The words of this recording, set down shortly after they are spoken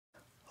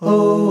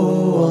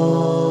Oh,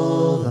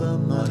 all the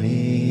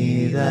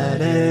money that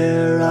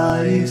e'er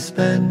I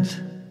spent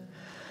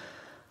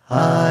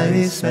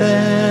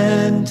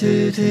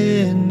it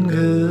in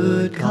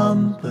good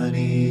company,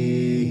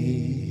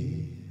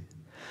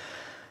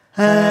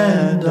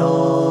 and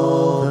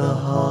all the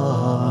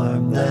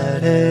harm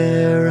that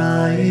e'er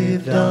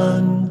I've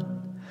done,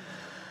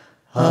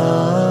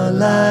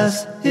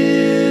 alas,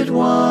 it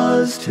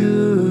was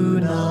to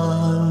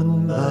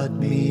none but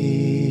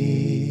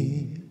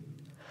me.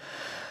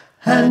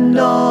 And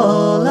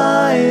all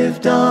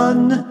I've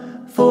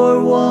done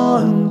for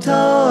want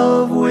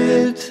of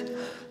wit,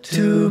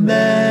 to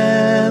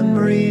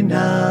memory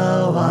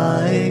now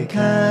I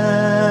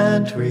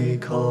can't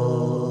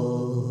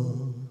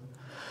recall.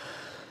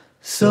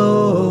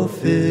 So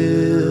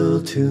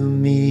fill to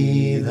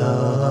me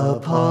the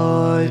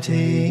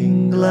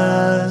parting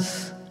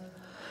glass.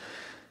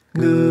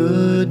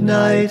 Good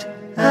night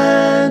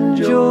and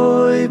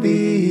joy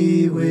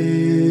be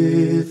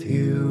with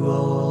you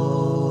all.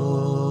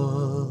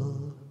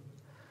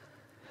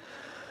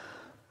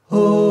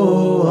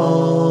 Oh,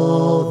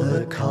 all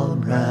the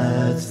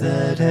comrades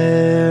that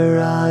e'er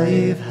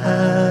I've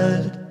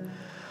had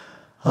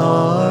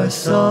are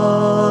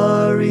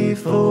sorry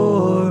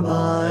for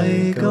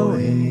my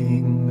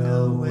going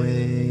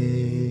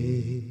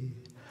away,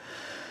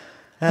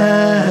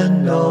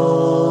 and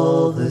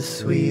all the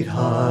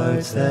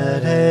sweethearts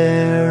that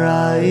e'er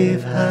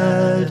I've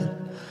had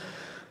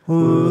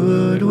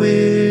would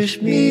wish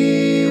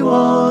me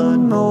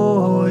one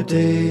more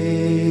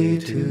day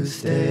to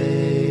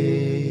stay.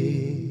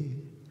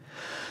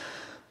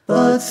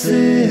 But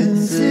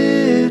since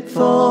it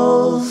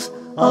falls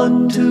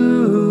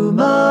unto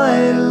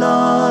my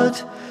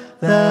lot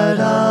that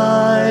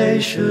I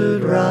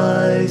should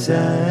rise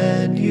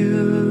and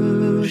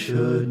you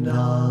should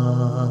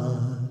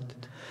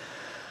not,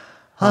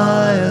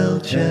 I'll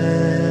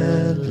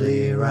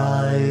gently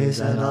rise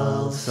and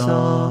I'll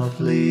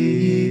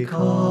softly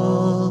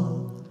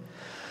call.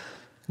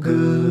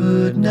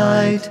 Good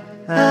night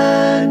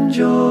and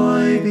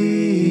joy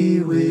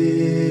be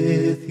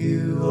with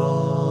you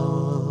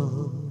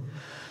all.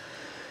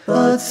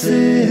 But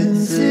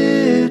since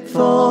it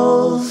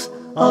falls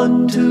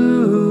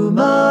unto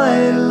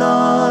my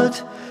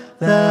lot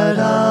that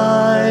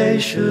I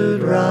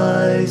should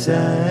rise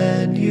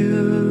and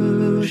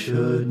you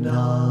should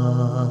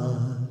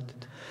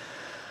not,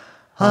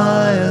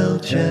 I'll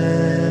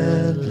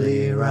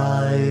gently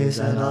rise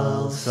and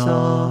I'll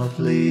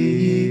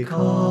softly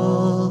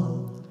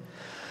call.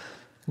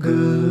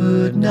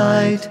 Good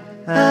night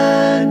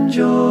and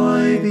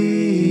joy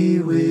be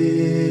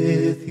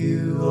with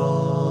you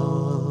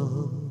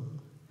all.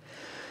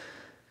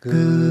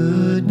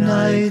 Good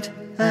night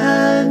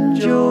and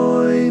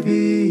joy be